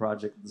working on the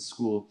project at the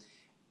school.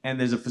 And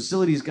there's a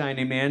facilities guy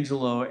named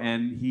Angelo,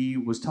 and he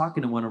was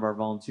talking to one of our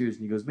volunteers,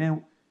 and he goes,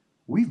 man,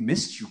 we've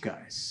missed you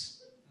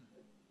guys.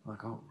 I'm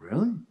like, oh,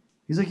 really?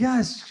 He's like, yeah,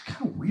 it's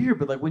kind of weird,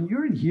 but like when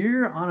you're in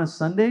here on a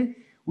Sunday,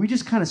 we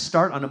just kind of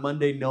start on a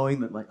Monday knowing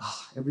that like,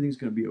 everything's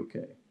going to be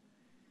okay.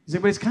 He's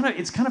like, but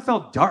it's kind of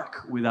felt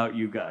dark without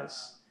you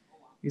guys.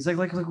 He's like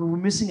we're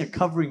missing a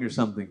covering or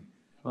something.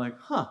 We're like,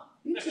 huh,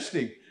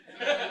 interesting.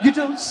 You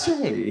don't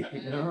say,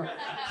 you know.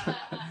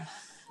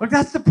 Like,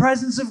 that's the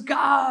presence of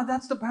God.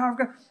 That's the power of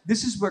God.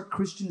 This is what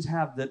Christians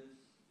have that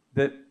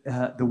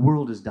the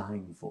world is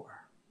dying for.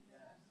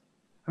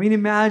 I mean,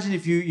 imagine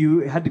if you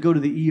had to go to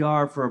the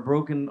ER for a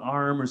broken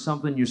arm or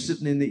something. You're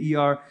sitting in the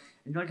ER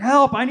and you're like,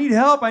 help! I need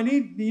help! I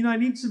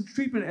need some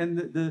treatment. And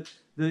the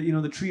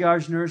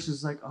triage nurse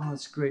is like, oh,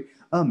 that's great.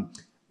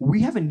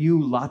 We have a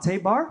new latte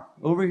bar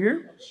over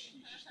here.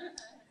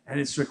 And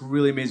it's like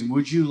really amazing.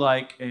 Would you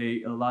like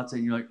a latte?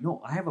 And you're like,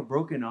 no, I have a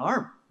broken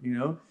arm, you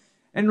know?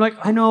 And like,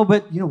 I know,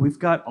 but, you know, we've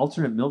got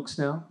alternate milks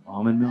now.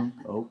 Almond milk,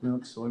 oat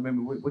milk, soy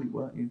milk. What do you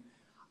want?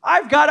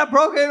 I've got a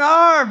broken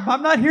arm.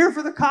 I'm not here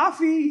for the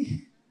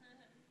coffee.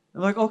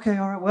 I'm like, okay,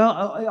 all right. Well,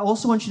 I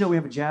also want you to know we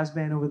have a jazz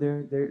band over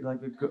there. They're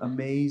like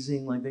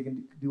amazing. Like they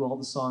can do all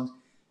the songs.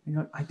 And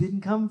you're like, I didn't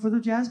come for the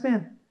jazz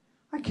band.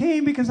 I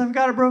came because I've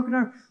got a broken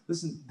arm.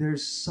 Listen,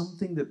 there's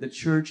something that the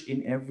church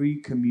in every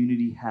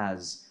community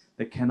has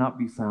that cannot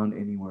be found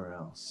anywhere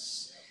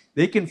else.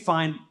 They can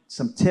find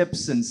some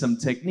tips and some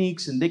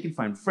techniques, and they can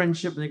find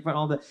friendship, and they can find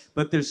all that.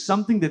 But there's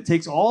something that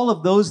takes all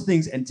of those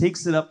things and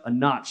takes it up a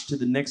notch to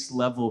the next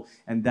level,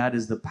 and that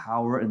is the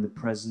power and the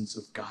presence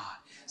of God.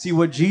 See,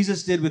 what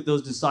Jesus did with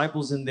those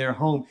disciples in their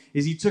home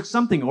is he took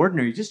something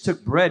ordinary. He just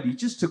took bread. He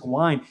just took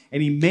wine,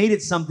 and he made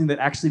it something that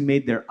actually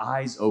made their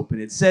eyes open.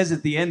 It says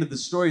at the end of the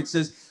story, it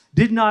says,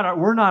 were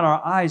not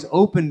our eyes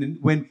opened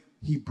when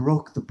he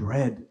broke the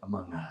bread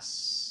among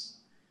us?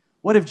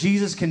 What if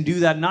Jesus can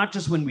do that not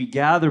just when we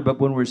gather, but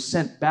when we're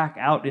sent back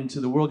out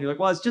into the world? You're like,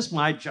 well, it's just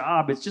my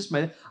job.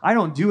 I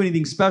don't do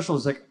anything special.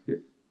 It's like,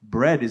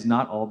 bread is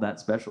not all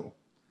that special.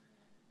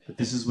 But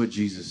this is what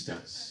Jesus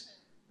does.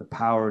 The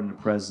power and the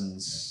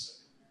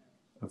presence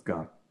of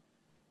God.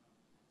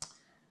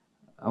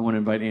 I want to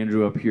invite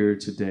Andrew up here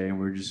today, and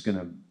we're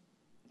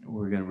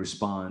going to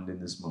respond in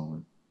this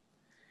moment.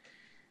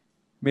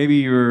 Maybe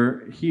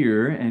you're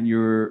here and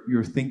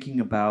you're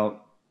thinking about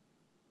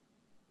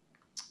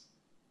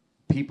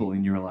people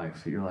in your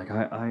life. You're like,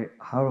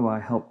 how do I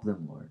help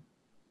them, Lord?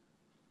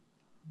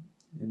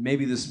 And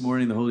maybe this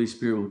morning the Holy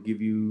Spirit will give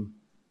you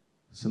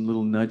some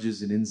little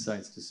nudges and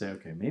insights to say,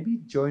 okay, maybe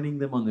joining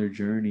them on their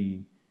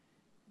journey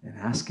and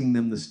asking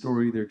them the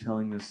story they're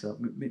telling themselves,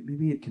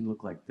 maybe it can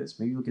look like this.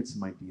 Maybe you'll get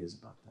some ideas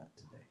about that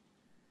today.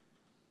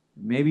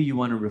 Maybe you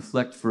want to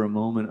reflect for a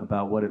moment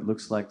about what it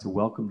looks like to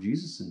welcome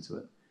Jesus into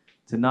it,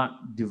 to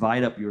not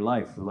divide up your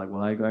life. Like,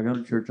 well, I go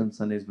to church on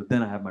Sundays, but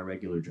then I have my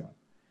regular job.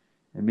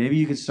 And maybe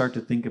you could start to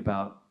think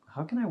about,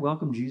 how can I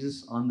welcome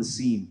Jesus on the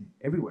scene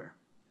everywhere,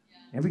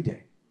 every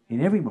day,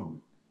 in every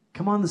moment?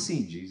 Come on the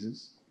scene,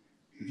 Jesus.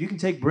 If you can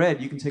take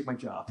bread, you can take my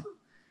job.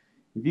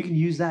 If you can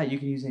use that, you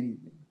can use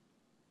anything.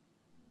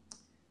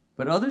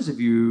 But others of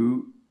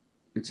you,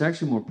 it's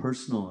actually more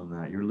personal than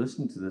that. You're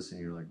listening to this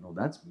and you're like, no,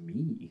 that's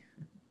me.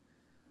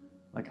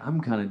 Like,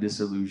 I'm kind of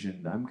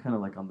disillusioned. I'm kind of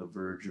like on the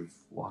verge of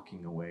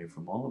walking away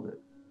from all of it.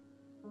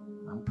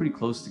 I'm pretty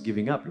close to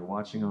giving up. You're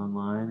watching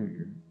online or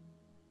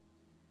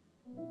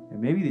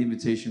And maybe the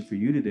invitation for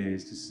you today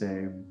is to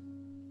say,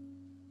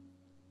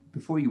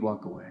 before you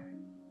walk away,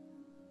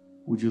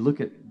 would you look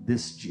at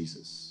this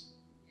Jesus?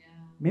 Yeah.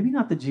 Maybe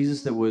not the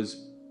Jesus that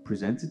was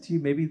presented to you,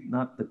 maybe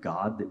not the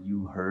God that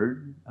you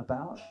heard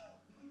about,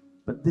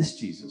 but this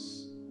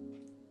Jesus,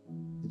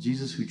 the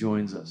Jesus who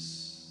joins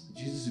us, the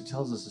Jesus who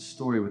tells us a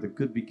story with a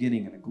good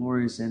beginning and a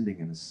glorious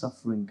ending and a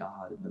suffering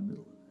God in the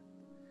middle of it.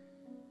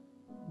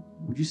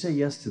 Would you say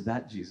yes to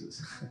that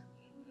Jesus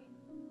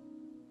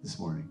this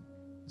morning?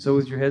 So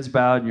with your heads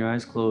bowed and your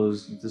eyes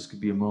closed, this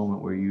could be a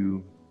moment where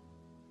you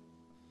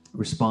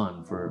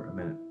respond for a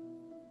minute.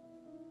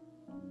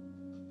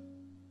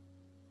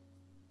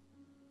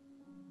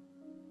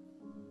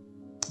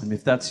 And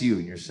if that's you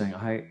and you're saying,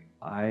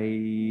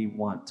 I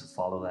want to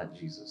follow that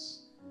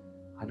Jesus.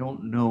 I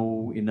don't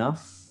know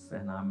enough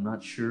and I'm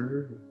not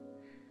sure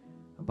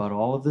about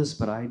all of this,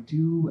 but I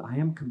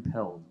am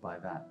compelled by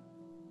that,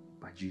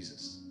 by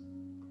Jesus.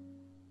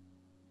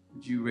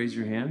 Would you raise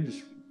your hand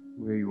just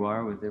where you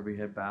are with every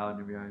head bowed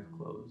and every eye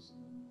closed?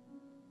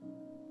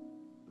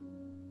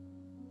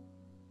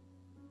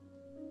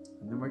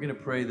 And then we're going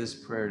to pray this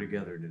prayer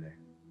together today.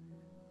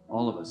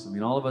 All of us. I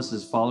mean, all of us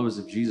as followers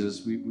of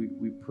Jesus,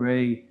 we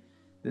pray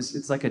this.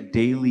 It's like a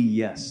daily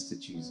yes to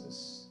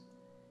Jesus.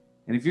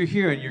 And if you're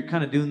here and you're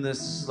kind of doing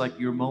this like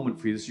your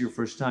moment for you, this is your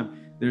first time,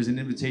 there's an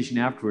invitation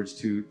afterwards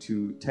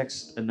to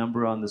text a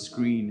number on the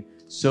screen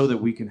so that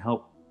we can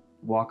help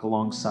walk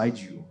alongside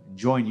you and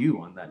join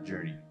you on that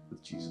journey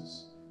with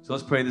Jesus. So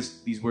let's pray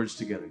these words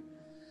together.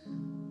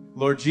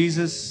 Lord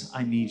Jesus,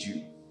 I need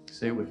you.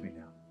 Say it with me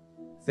now.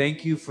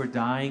 Thank you for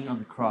dying on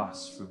the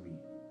cross for me.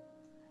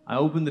 I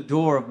open the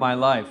door of my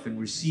life and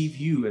receive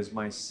you as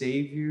my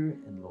Savior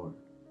and Lord.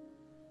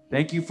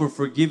 Thank you for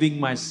forgiving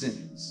my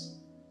sins.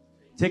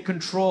 Take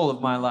control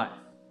of my life.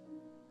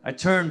 I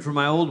turn from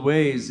my old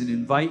ways and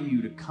invite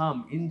you to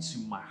come into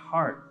my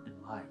heart and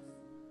life.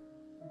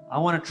 I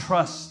want to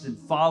trust and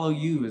follow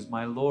you as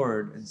my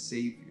Lord and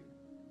Savior.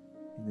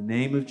 In the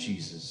name of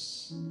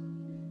Jesus,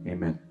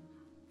 amen.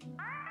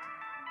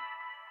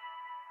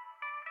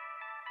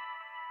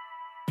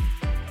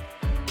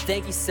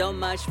 Thank you so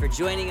much for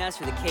joining us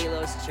for the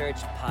Kalos Church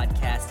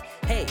podcast.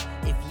 Hey,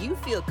 if you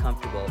feel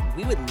comfortable,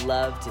 we would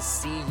love to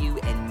see you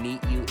and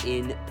meet you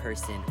in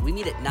person. We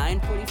meet at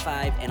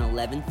 9:45 and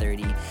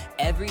 11:30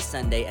 every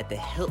Sunday at the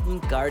Hilton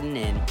Garden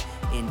Inn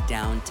in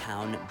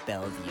downtown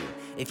Bellevue.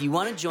 If you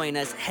want to join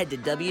us, head to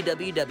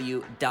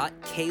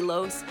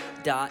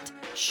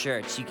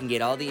www.kalos.church. You can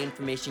get all the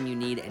information you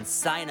need and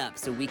sign up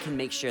so we can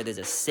make sure there's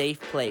a safe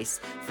place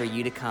for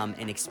you to come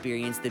and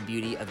experience the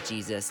beauty of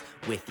Jesus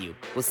with you.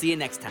 We'll see you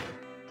next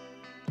time.